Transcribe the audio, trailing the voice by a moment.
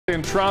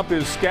President Trump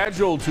is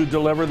scheduled to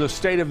deliver the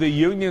State of the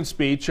Union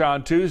speech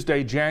on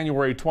Tuesday,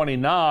 January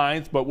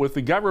 29th, but with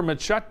the government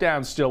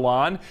shutdown still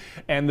on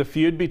and the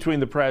feud between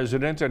the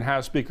president and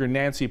House Speaker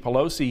Nancy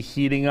Pelosi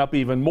heating up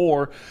even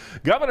more,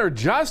 Governor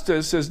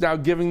Justice is now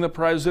giving the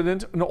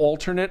president an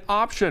alternate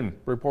option.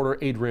 Reporter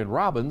Adrienne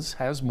Robbins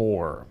has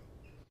more.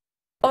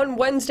 On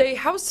Wednesday,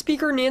 House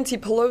Speaker Nancy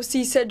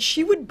Pelosi said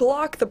she would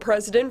block the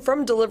president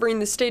from delivering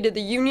the State of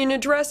the Union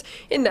address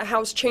in the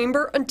House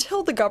chamber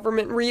until the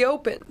government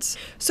reopens.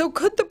 So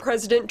could the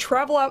president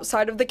travel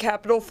outside of the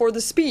Capitol for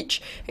the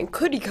speech? And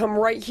could he come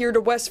right here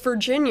to West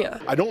Virginia?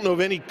 I don't know of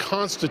any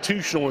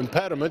constitutional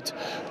impediment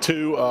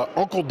to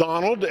Uncle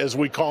Donald, as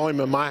we call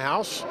him in my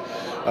house,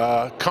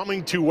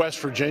 coming to West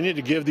Virginia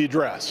to give the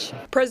address.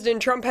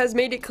 President Trump has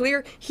made it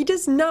clear he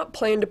does not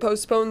plan to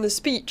postpone the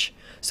speech.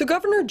 So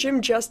Governor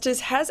Jim Justice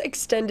has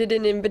extended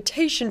an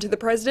invitation to the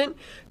president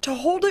to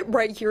hold it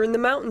right here in the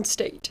Mountain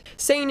State,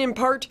 saying in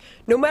part,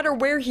 no matter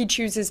where he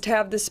chooses to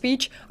have the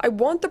speech, I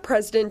want the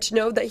president to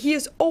know that he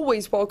is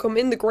always welcome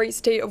in the great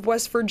state of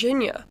West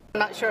Virginia. I'm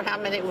not sure how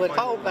many it would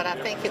hold, but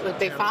I think it would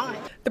be fine.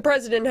 The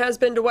president has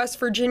been to West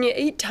Virginia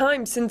 8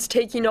 times since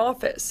taking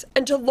office,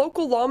 and to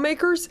local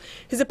lawmakers,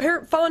 his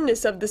apparent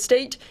fondness of the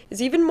state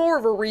is even more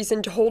of a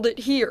reason to hold it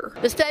here.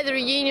 The State of the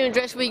Union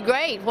address would be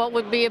great. What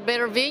would be a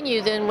better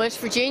venue than West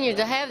Virginia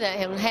to have that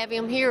and have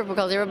him here,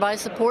 because everybody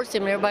supports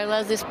him and everybody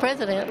loves this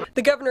president.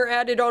 The governor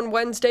added on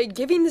Wednesday,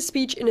 giving the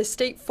speech in a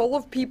state full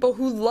of people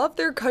who love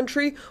their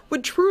country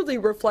would truly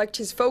reflect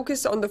his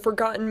focus on the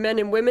forgotten men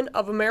and women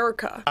of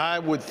America. I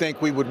would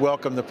think we would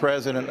welcome the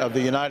President of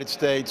the United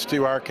States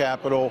to our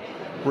capital,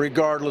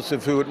 regardless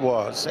of who it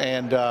was.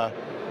 And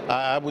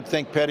I would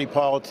think petty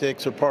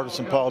politics or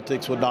partisan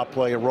politics would not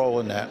play a role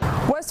in that.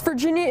 West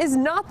Virginia is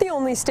not the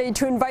only state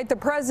to invite the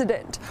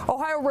president.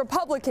 Ohio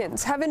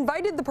Republicans have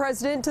invited the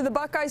president to the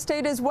Buckeye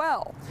State as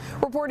well.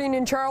 Reporting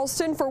in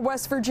Charleston for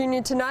West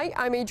Virginia Tonight,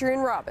 I'm Adrienne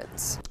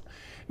Robbins.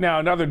 Now,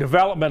 another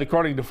development,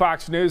 according to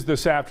Fox News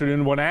this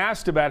afternoon, when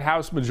asked about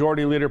House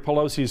Majority Leader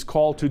Pelosi's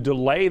call to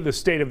delay the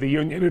State of the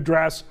Union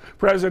address,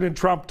 President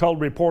Trump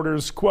told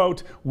reporters,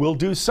 quote, "We'll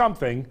do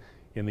something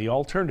in the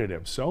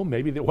alternative." So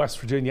maybe the West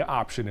Virginia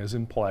option is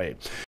in play.